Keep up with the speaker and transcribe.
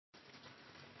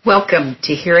Welcome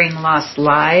to Hearing Loss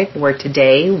Live, where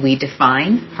today we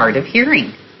define hard of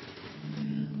hearing.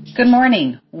 Good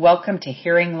morning. Welcome to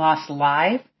Hearing Loss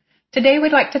Live. Today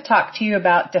we'd like to talk to you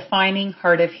about defining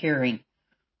hard of hearing.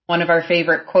 One of our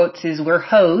favorite quotes is, "We're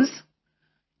HoH,"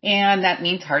 and that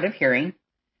means hard of hearing.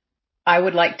 I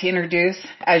would like to introduce,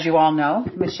 as you all know,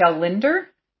 Michelle Linder,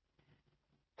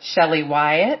 Shelley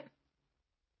Wyatt,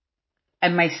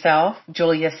 and myself,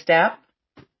 Julia Stepp.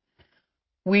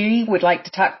 We would like to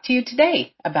talk to you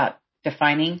today about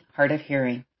defining hard of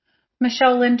hearing.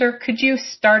 Michelle Linder, could you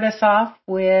start us off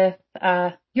with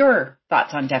your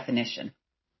thoughts on definition?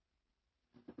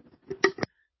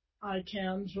 I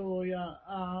can, Julia.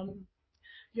 I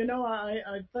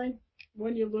think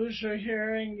when you lose your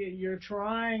hearing, you're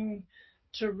trying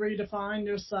to redefine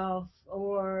yourself,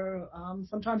 or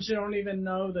sometimes you don't even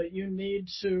know that you need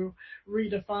to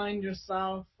redefine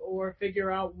yourself or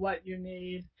figure out what you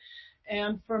need.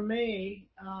 And for me,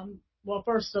 well,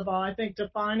 first of all, I think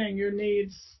defining your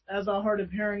needs as a hard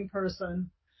of hearing person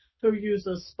who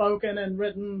uses spoken and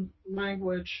written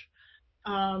language,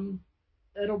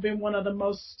 it'll be one of the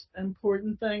most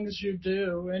important things you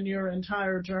do in your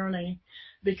entire journey,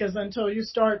 because until you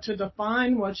start to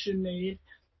define what you need,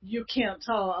 you can't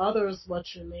tell others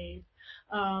what you need.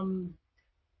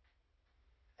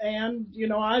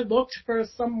 I looked for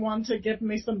someone to give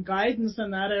me some guidance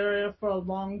in that area for a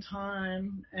long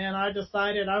time, and I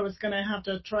decided I was going to have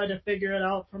to try to figure it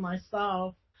out for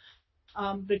myself,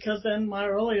 because in my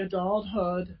early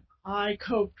adulthood, I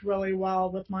coped really well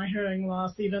with my hearing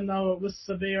loss, even though it was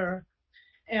severe.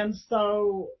 And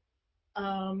so,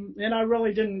 and I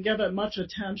really didn't give it much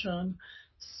attention.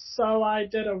 So I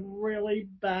did a really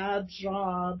bad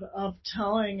job of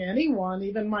telling anyone,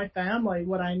 even my family,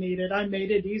 what I needed. I made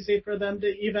it easy for them to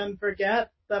even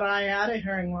forget that I had a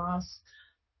hearing loss.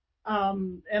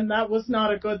 And that was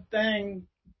not a good thing,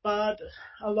 but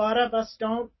a lot of us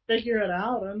don't figure it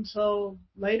out until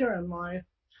later in life.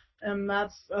 And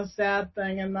that's a sad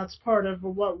thing, and that's part of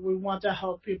what we want to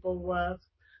help people with.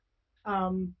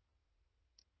 Um,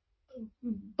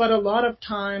 but a lot of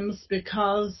times,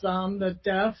 because the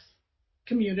deaf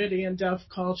community and deaf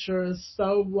culture is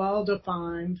so well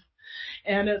defined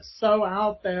and it's so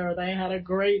out there, they had a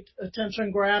great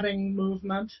attention grabbing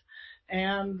movement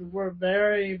and were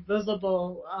very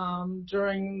visible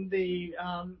during the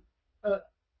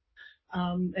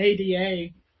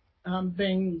ADA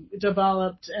being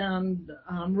developed and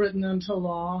written into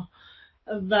law,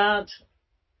 that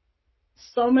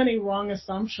so many wrong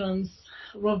assumptions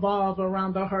revolve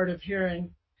around the hard of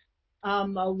hearing. A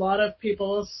lot of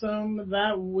people assume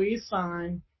that we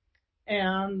sign,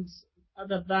 and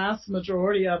the vast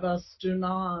majority of us do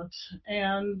not.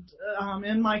 And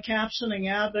in my captioning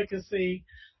advocacy,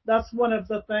 that's one of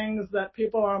the things that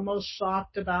people are most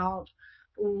shocked about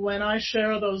when I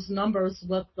share those numbers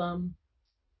with them.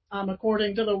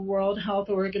 According to the World Health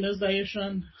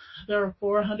Organization, there are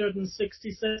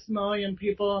 466 million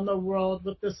people in the world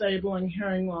with disabling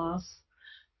hearing loss.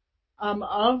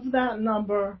 Of that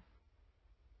number,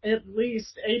 at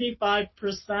least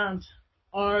 85%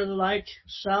 are like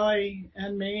Shelley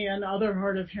and me and other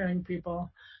hard of hearing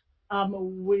people.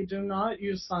 We do not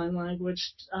use sign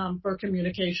language for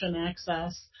communication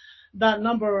access. That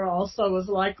number also is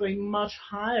likely much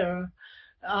higher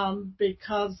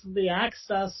because the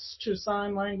access to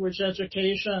sign language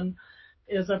education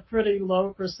is a pretty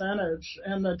low percentage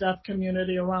in the deaf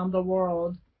community around the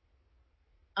world.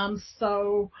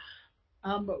 So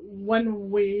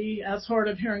when we, as hard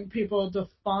of hearing people,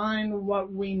 define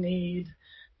what we need,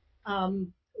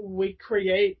 we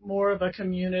create more of a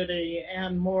community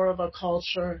and more of a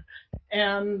culture.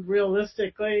 And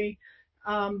realistically,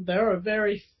 there are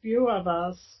very few of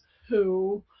us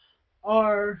who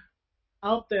are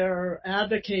out there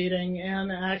advocating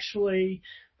and actually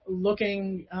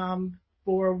looking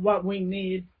for what we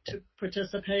need to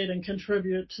participate and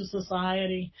contribute to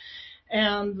society.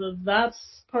 And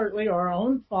that's partly our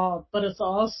own fault, but it's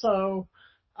also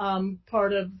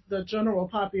part of the general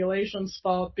population's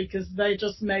fault, because they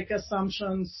just make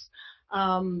assumptions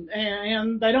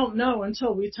and they don't know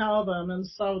until we tell them. And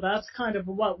so that's kind of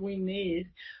what we need.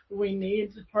 We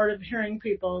need hard of hearing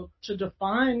people to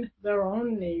define their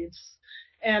own needs.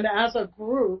 And as a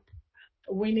group,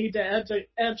 we need to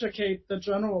educate the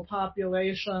general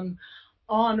population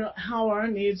on how our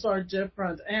needs are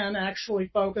different and actually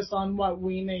focus on what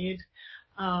we need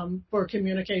for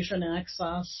communication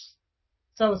access.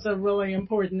 So it's a really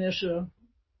important issue.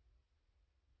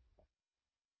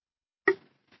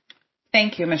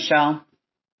 Thank you, Michelle.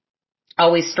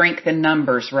 Always strength in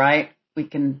numbers, right? We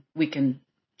can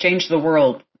change the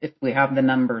world if we have the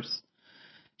numbers.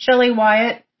 Shelley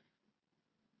Wyatt,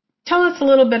 Tell us a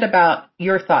little bit about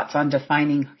your thoughts on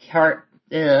defining hard.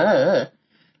 Tell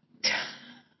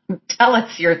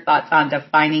us your thoughts on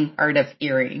defining hard of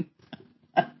hearing.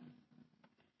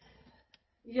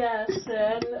 Yes,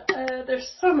 and there's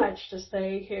so much to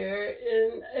say here,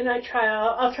 and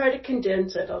I'll try to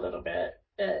condense it a little bit.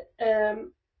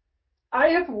 I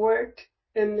have worked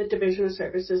in the Division of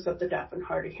Services of the Deaf and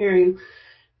Hard of Hearing,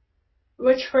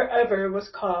 which forever was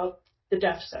called the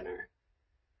Deaf Center.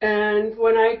 And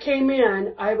when I came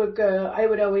in, I would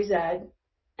always add,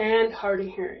 and hard of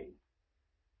hearing.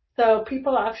 So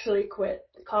people actually quit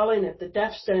calling it the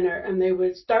Deaf Center, and they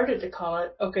started to call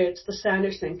it, okay, it's the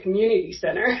Sanderson Community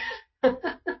Center.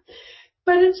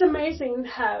 But it's amazing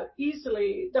how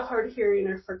easily the hard of hearing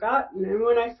are forgotten. And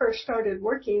when I first started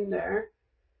working there,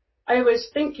 I was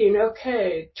thinking,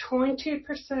 okay, 20%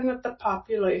 of the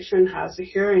population has a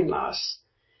hearing loss.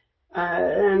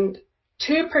 And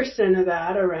 2% of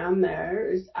that around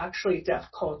there is actually deaf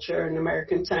culture and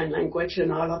American Sign Language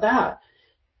and all of that.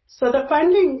 So the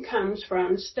funding comes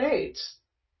from states,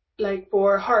 like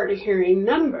for hard of hearing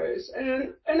numbers.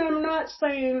 And I'm not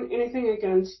saying anything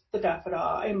against the deaf at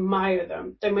all. I admire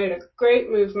them. They made a great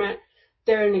movement.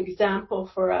 They're an example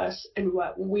for us in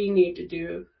what we need to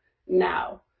do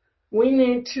now. We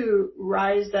need to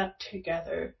rise up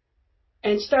together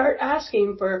and start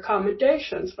asking for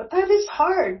accommodations. But that is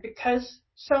hard because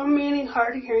so many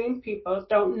hard of hearing people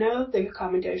don't know the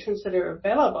accommodations that are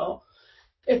available.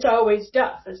 It's always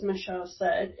deaf, as Michelle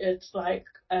said. It's like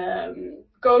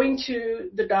going to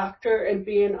the doctor and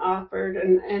being offered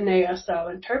an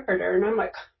ASL interpreter. And I'm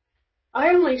like, I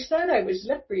only said I was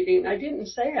lip reading. I didn't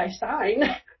say I signed.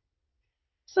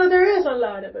 So there is a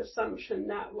lot of assumption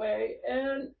that way.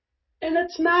 And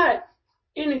it's not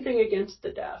anything against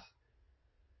the deaf.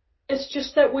 It's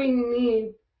just that we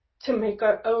need to make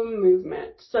our own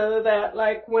movement so that,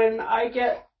 like, when I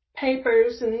get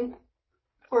papers and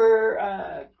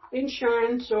for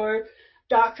insurance or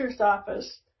doctor's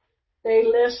office, they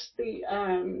list the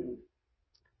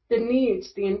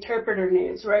needs, the interpreter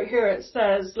needs. Right here it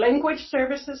says language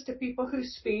services to people who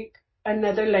speak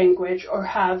another language or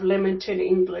have limited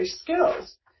English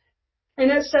skills.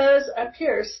 And it says up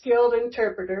here, skilled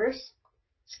interpreters,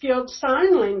 skilled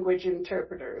sign language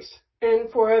interpreters.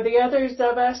 And for the others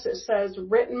of us, it says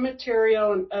written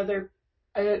material and other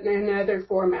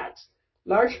formats,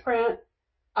 large print,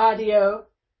 audio,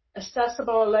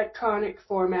 accessible electronic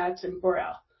formats, and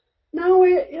Braille.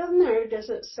 Nowhere in there does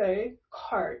it say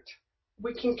CART.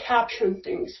 We can caption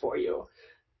things for you.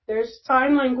 There's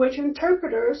sign language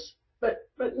interpreters, but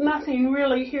nothing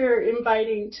really here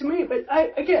inviting to me. But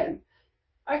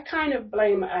I kind of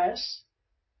blame us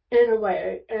in a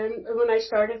way. And when I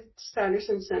started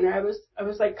Sanderson Center, I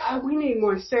was like, God, we need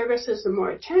more services and more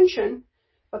attention.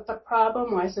 But the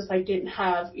problem was I didn't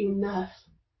have enough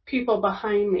people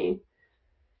behind me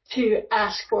to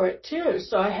ask for it too.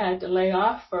 So I had to lay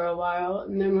off for a while.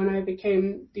 And then when I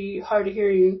became the hard of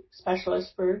hearing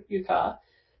specialist for Utah,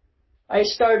 I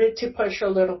started to push a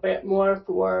little bit more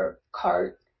for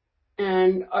CART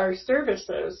and our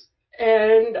services.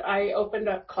 And I opened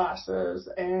up classes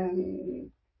and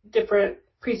different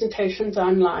presentations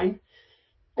online.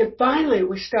 And finally,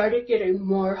 we started getting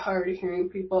more hard of hearing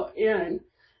people in.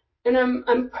 And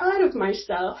I'm proud of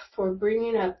myself for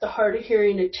bringing up the hard of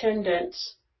hearing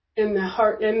attendance in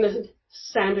the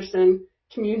Sanderson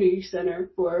Community Center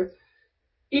for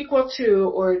equal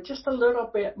to or just a little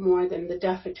bit more than the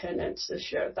deaf attendance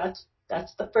this year. That's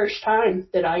the first time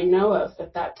that I know of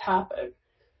that's happened.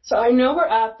 So I know we're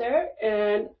out there,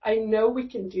 and I know we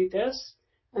can do this.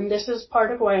 And this is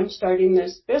part of why I'm starting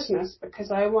this business,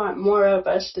 because I want more of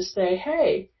us to say,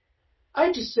 hey,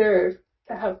 I deserve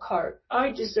to have CART.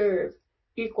 I deserve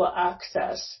equal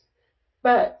access.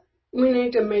 But we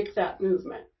need to make that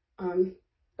movement.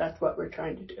 That's what we're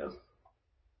trying to do.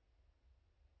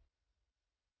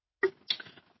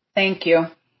 Thank you.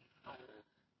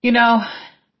 You know,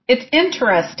 it's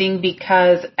interesting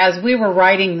because as we were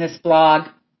writing this blog,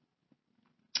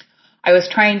 I was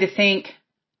trying to think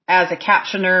as a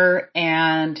captioner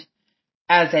and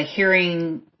as a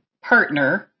hearing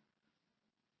partner,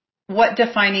 what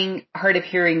defining hard of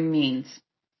hearing means.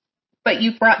 But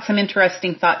you brought some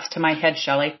interesting thoughts to my head,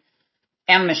 Shelley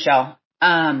and Michelle.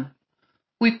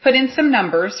 We've put in some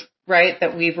numbers, right,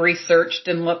 that we've researched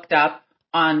and looked up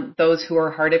on those who are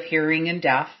hard of hearing and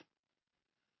deaf.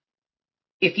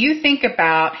 If you think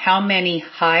about how many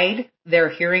hide their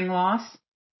hearing loss,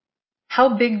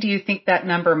 how big do you think that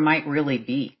number might really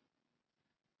be?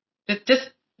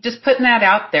 Just putting that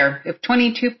out there. If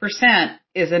 22%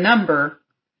 is a number,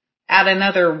 add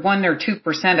another 1 or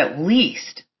 2% at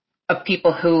least of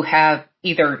people who have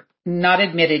either not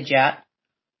admitted yet,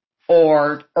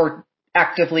 or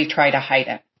actively try to hide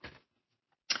it.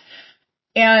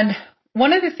 And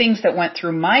one of the things that went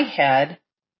through my head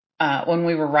when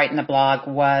we were writing the blog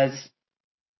was,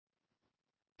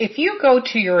 if you go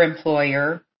to your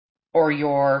employer or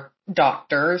your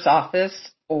doctor's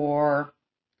office or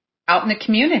out in the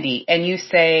community and you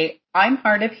say, I'm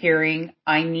hard of hearing,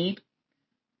 I need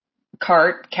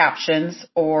CART captions,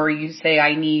 or you say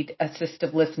I need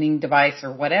assistive listening device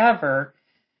or whatever,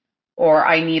 or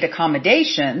I need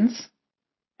accommodations,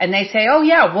 and they say, oh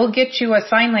yeah, we'll get you a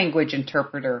sign language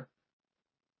interpreter.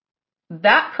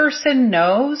 That person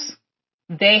knows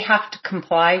they have to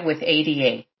comply with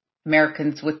ADA,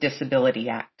 Americans with Disability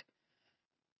Act.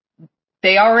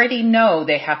 They already know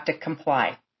they have to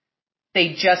comply.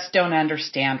 They just don't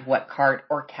understand what CART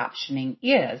or captioning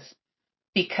is,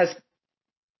 because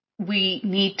we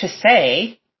need to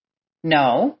say,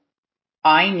 no,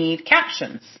 I need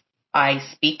captions. I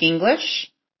speak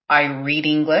English. I read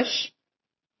English.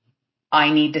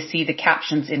 I need to see the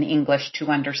captions in English to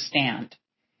understand.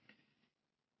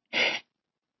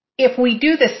 If we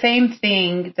do the same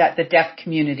thing that the deaf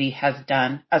community has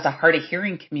done as a hard of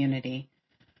hearing community,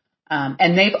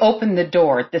 and they've opened the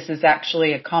door. This is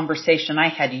actually a conversation I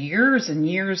had years and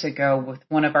years ago with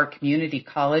one of our community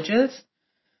colleges,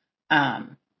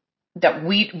 that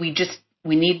we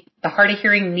need, the hard of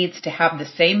hearing needs to have the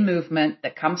same movement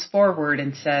that comes forward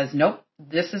and says, nope,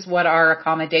 this is what our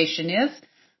accommodation is.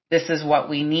 This is what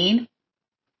we need.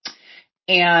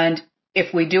 And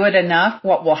if we do it enough,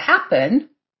 what will happen,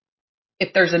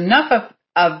 if there's enough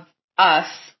of us,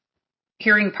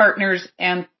 hearing partners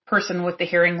and person with the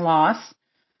hearing loss,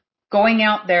 going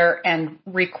out there and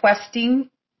requesting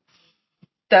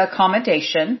the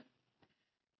accommodation,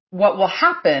 what will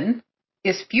happen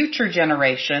is future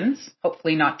generations,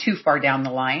 hopefully not too far down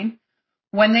the line,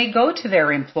 when they go to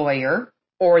their employer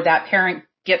or that parent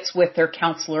gets with their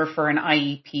counselor for an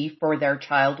IEP for their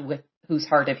child who's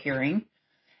hard of hearing,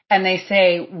 and they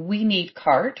say, we need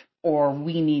CART or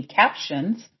we need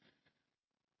captions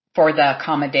for the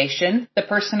accommodation, the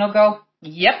person will go,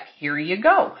 yep, here you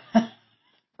go,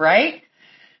 right?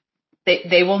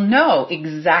 They will know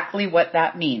exactly what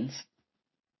that means.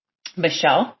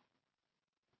 Michelle?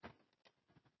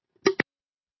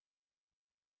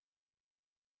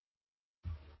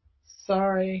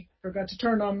 Sorry, forgot to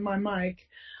turn on my mic.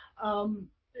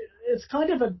 It's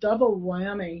kind of a double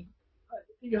whammy.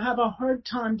 You have a hard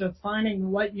time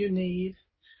defining what you need,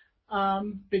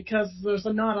 because there's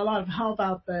not a lot of help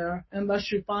out there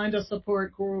unless you find a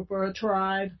support group or a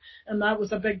tribe. And that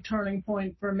was a big turning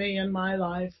point for me in my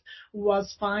life,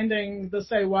 was finding the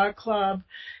Say What Club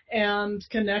and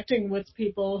connecting with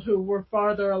people who were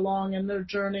farther along in their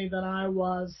journey than I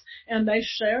was. And they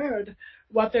shared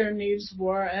what their needs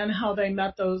were and how they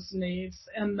met those needs.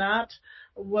 And that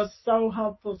was so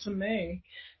helpful to me.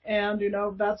 And,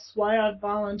 that's why I've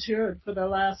volunteered for the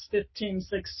last 15,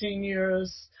 16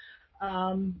 years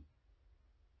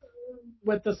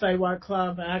with the Say What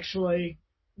Club. Actually,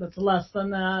 that's less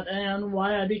than that. And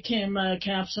why I became a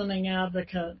captioning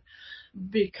advocate,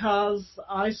 because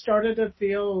I started to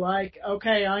feel like,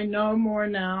 okay, I know more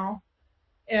now,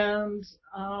 and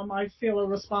I feel a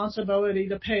responsibility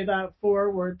to pay that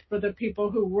forward for the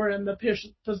people who were in the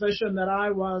position that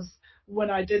I was when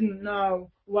I didn't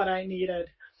know what I needed.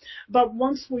 But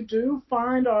once we do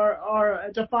find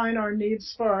define our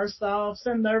needs for ourselves,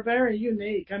 and they're very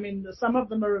unique. I mean, some of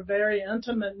them are very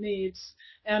intimate needs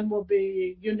and will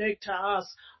be unique to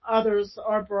us. Others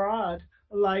are broad,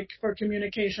 like for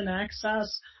communication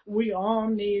access. We all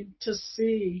need to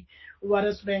see what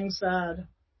is being said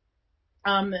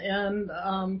in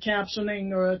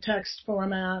captioning or a text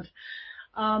format.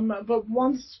 But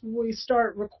once we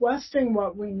start requesting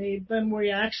what we need, then we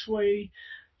actually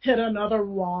hit another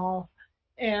wall.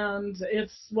 And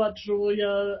it's what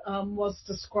Julia was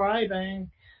describing.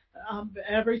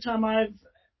 Every time I've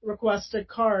requested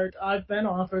CART, I've been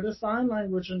offered a sign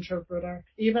language interpreter,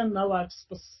 even though I've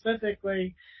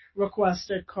specifically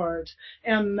requested CART.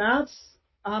 And that's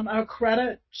a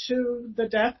credit to the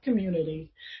deaf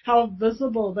community, how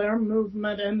visible their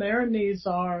movement and their needs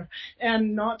are,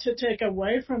 and not to take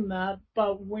away from that,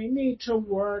 but we need to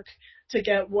work to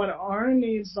get what our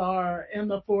needs are in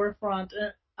the forefront,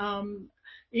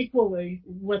 equally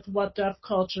with what deaf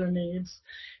culture needs.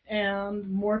 And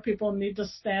more people need to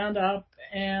stand up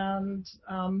and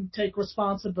take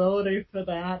responsibility for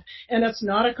that. And it's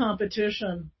not a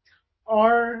competition.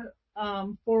 Our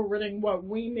forwarding what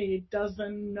we need does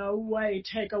in no way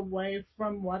take away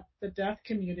from what the deaf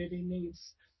community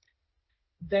needs.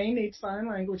 They need sign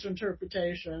language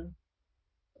interpretation.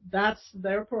 that's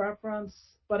their preference,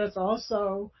 but it's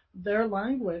also their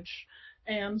language.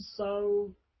 And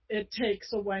so it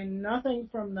takes away nothing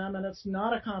from them, and it's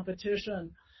not a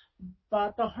competition.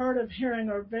 But the hard of hearing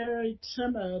are very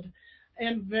timid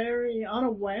and very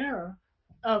unaware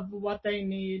of what they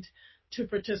need to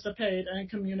participate and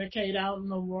communicate out in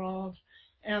the world.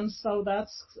 And so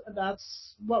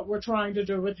that's what we're trying to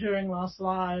do with Hearing Loss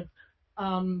Live.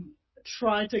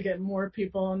 Try to get more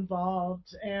people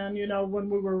involved. And when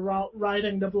we were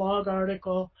writing the blog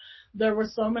article, there were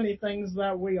so many things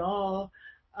that we all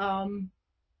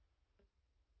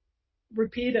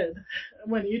repeated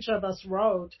when each of us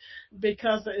wrote,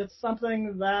 because it's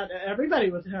something that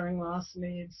everybody with hearing loss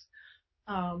needs.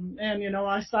 And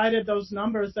I cited those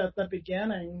numbers at the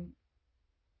beginning,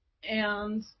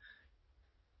 and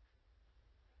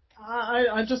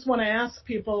I just want to ask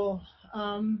people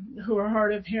who are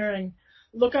hard of hearing,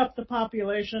 look up the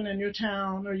population in your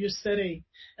town or your city,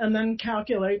 and then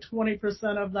calculate 20%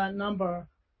 of that number.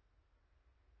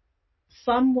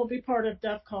 Some will be part of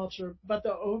deaf culture, but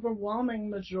the overwhelming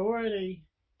majority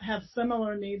have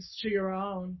similar needs to your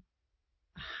own.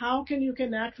 How can you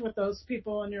connect with those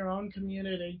people in your own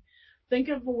community? Think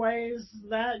of ways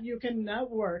that you can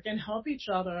network and help each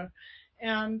other.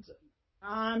 And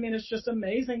I mean, it's just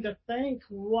amazing to think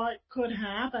what could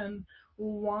happen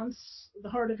once the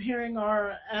hard of hearing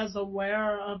are as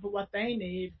aware of what they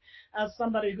need as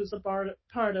somebody who's a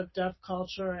part of deaf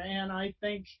culture. And I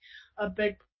think a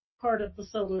big part of the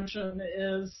solution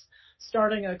is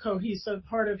starting a cohesive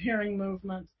hard of hearing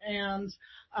movement and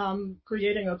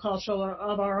creating a culture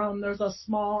of our own. There's a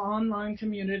small online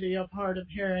community of hard of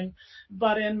hearing,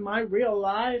 but in my real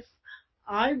life,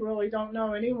 I really don't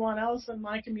know anyone else in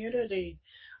my community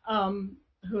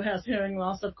who has hearing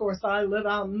loss. Of course, I live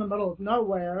out in the middle of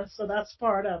nowhere, so that's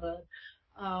part of it.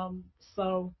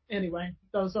 So anyway,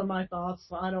 those are my thoughts.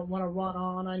 I don't want to run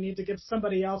on. I need to give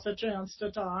somebody else a chance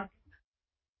to talk.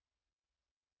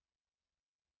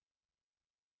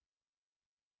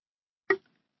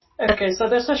 Okay, so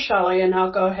this is Shelley, and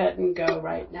I'll go ahead and go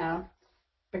right now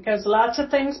because lots of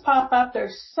things pop up.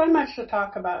 There's so much to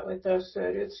talk about with this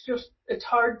that it's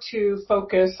hard to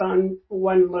focus on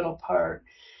one little part.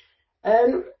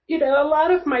 And, a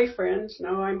lot of my friends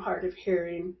know I'm hard of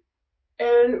hearing,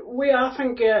 and we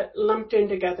often get lumped in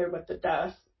together with the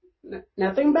deaf.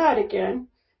 Nothing bad again.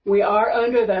 We are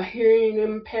under the hearing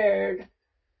impaired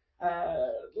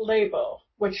label,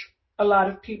 which a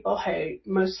lot of people hate,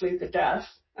 mostly the deaf,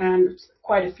 and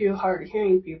quite a few hard of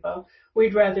hearing people.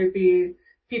 We'd rather be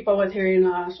people with hearing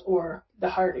loss or the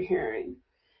hard of hearing.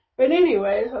 But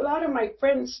anyways, a lot of my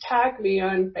friends tag me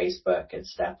on Facebook and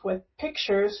stuff with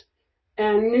pictures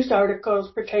and news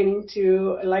articles pertaining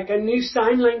to like a new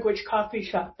sign language coffee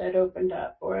shop that opened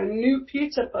up or a new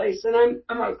pizza place. And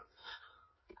I'm like,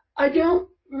 I don't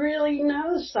really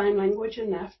know sign language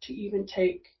enough to even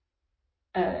take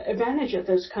advantage of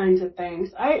those kinds of things.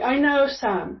 I know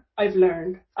some. I've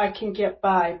learned. I can get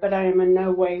by, but I am in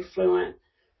no way fluent.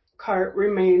 CART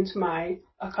remains my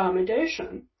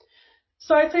accommodation.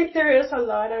 So I think there is a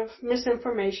lot of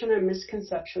misinformation and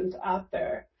misconceptions out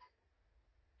there.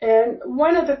 And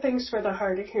one of the things for the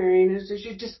hard of hearing is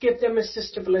you just give them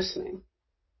assistive listening.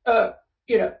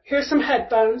 Here's some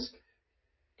headphones.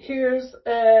 Here's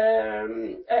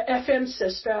a FM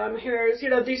system. Here's,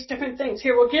 these different things.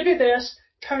 Here, we'll give you this.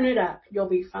 Turn it up. You'll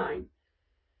be fine.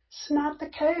 It's not the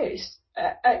case.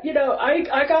 I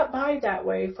got by that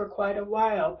way for quite a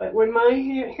while. But when my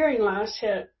hearing loss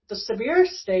hit the severe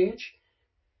stage,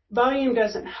 volume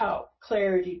doesn't help.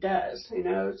 Clarity does,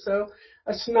 So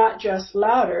it's not just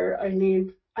louder. I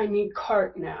need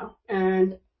CART now.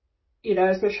 And,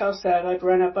 as Michelle said, I'd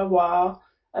run up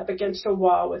against a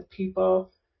wall with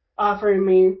people offering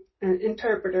me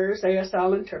interpreters,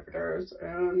 ASL interpreters,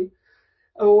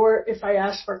 or if I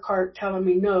ask for CART, telling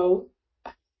me no,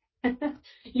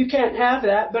 you can't have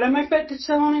that. But I'm like, but it's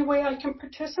the only way I can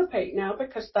participate now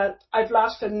because I've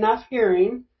lost enough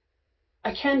hearing.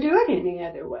 I can't do it any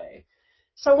other way.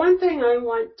 So one thing I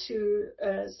want to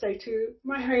say to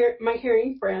my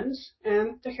hearing friends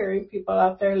and the hearing people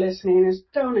out there listening is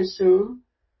don't assume.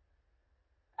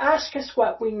 Ask us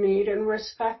what we need and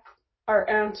respect our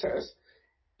answers.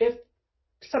 If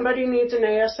somebody needs an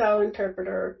ASL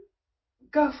interpreter,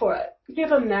 go for it. Give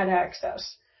them that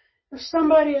access. If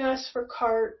somebody asks for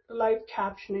CART live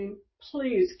captioning,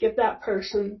 please give that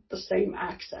person the same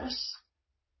access.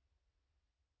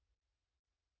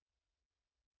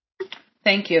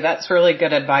 Thank you. That's really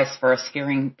good advice for us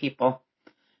hearing people.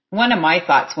 One of my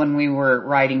thoughts when we were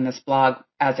writing this blog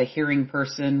as a hearing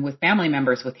person with family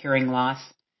members with hearing loss,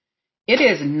 it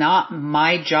is not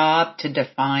my job to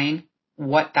define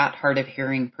what that hard of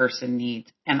hearing person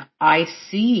needs. And I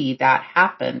see that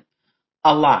happen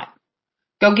a lot.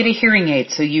 Go get a hearing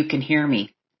aid so you can hear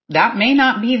me. That may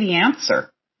not be the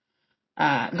answer.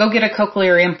 Go get a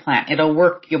cochlear implant. It'll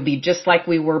work. You'll be just like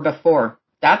we were before.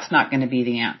 That's not going to be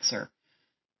the answer.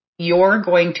 You're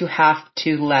going to have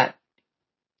to let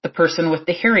the person with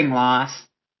the hearing loss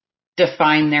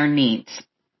define their needs.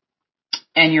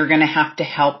 And you're going to have to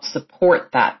help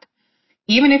support that.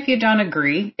 Even if you don't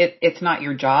agree, it's not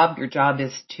your job. Your job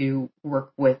is to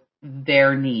work with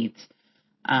their needs.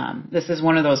 This is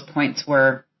one of those points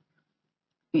where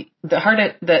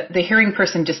the hearing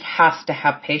person just has to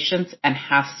have patience and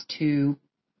has to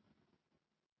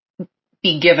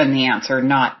be given the answer,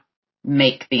 not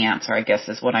make the answer, I guess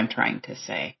is what I'm trying to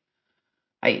say.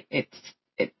 If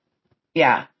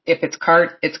it's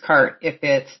CART, it's CART. If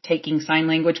it's taking sign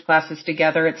language classes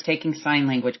together, it's taking sign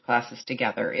language classes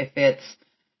together. If it's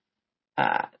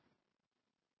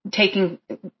taking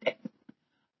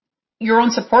your own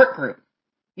support group,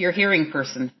 your hearing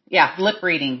person, lip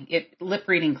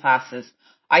reading classes.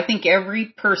 I think every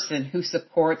person who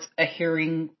supports a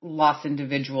hearing loss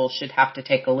individual should have to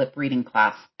take a lip reading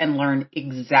class and learn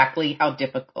exactly how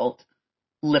difficult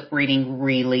lip reading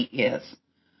really is.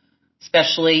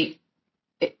 Especially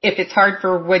if it's hard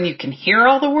for when you can hear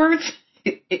all the words,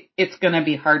 it's going to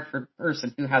be hard for a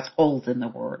person who has holes in the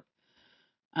word.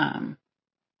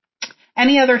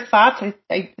 Any other thoughts?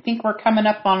 I think we're coming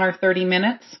up on our 30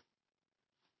 minutes.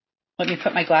 Let me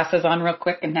put my glasses on real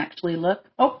quick and actually look.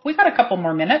 Oh, we got a couple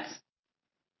more minutes.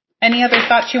 Any other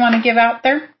thoughts you want to give out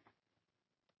there?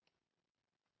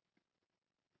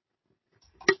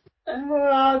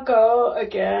 I'll go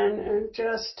again and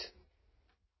just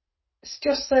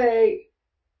say,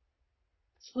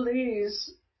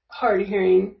 please, hard of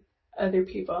hearing other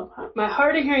people, my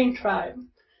hard of hearing tribe,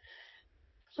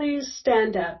 please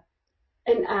stand up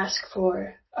and ask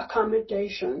for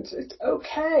accommodations. It's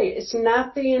okay. It's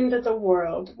not the end of the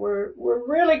world. We're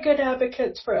really good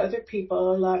advocates for other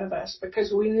people, a lot of us,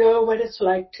 because we know what it's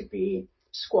like to be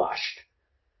squashed.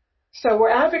 So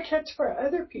we're advocates for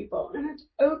other people, and it's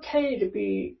okay to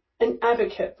be an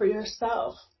advocate for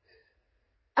yourself.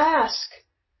 Ask,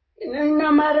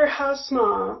 no matter how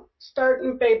small, start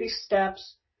in baby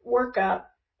steps, work up,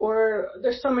 or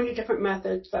there's so many different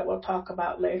methods that we'll talk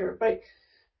about later, but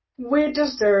we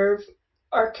deserve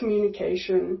our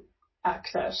communication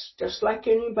access just like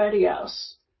anybody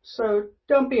else. So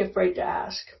don't be afraid to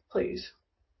ask, please.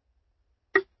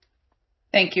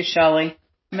 Thank you, Shelley.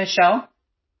 Michelle?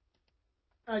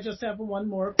 I just have one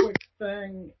more quick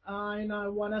thing. And I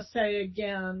want to say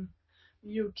again,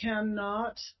 you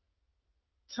cannot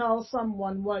tell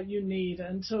someone what you need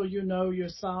until you know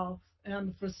yourself.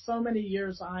 And for so many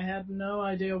years, I had no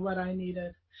idea what I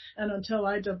needed. And until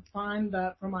I defined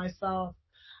that for myself,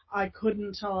 I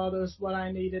couldn't tell others what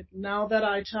I needed. Now that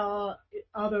I tell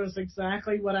others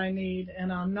exactly what I need,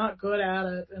 and I'm not good at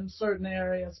it in certain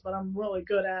areas, but I'm really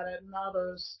good at it in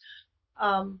others.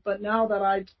 But now that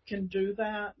I can do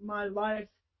that, my life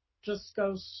just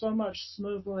goes so much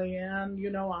smoothly. And,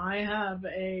 I have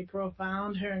a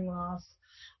profound hearing loss.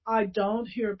 I don't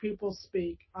hear people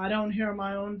speak. I don't hear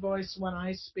my own voice when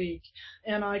I speak.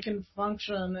 And I can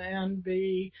function and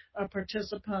be a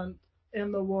participant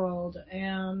in the world.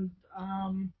 And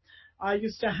I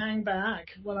used to hang back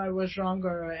when I was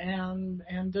younger and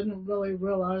didn't really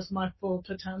realize my full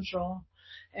potential.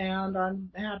 And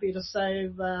I'm happy to say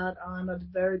that I'm a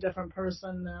very different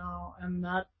person now. And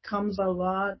that comes a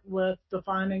lot with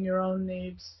defining your own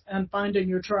needs and finding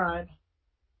your tribe.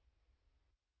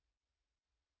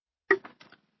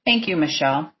 Thank you,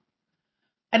 Michelle.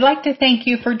 I'd like to thank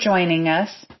you for joining us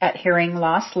at Hearing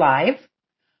Loss Live.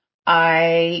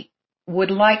 I would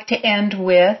like to end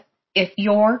with, if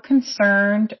you're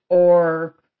concerned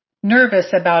or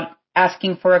nervous about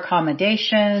asking for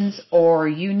accommodations or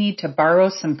you need to borrow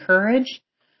some courage,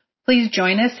 please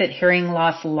join us at Hearing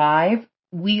Loss Live.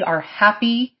 We are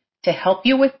happy to help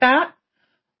you with that.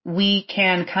 We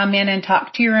can come in and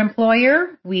talk to your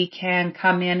employer. We can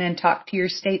come in and talk to your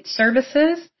state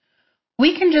services.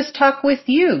 We can just talk with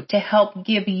you to help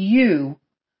give you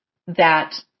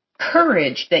that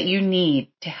courage that you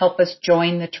need to help us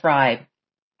join the tribe.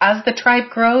 As the tribe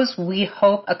grows, we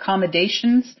hope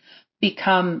accommodations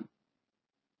become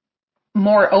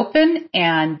more open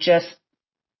and just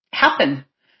happen.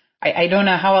 I don't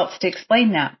know how else to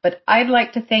explain that, but I'd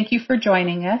like to thank you for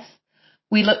joining us.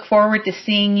 We look forward to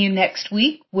seeing you next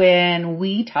week when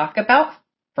we talk about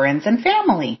friends and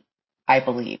family, I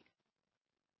believe.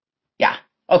 Yeah,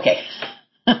 okay.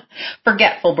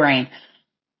 Forgetful brain.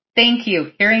 Thank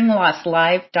you.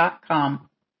 HearingLossLive.com.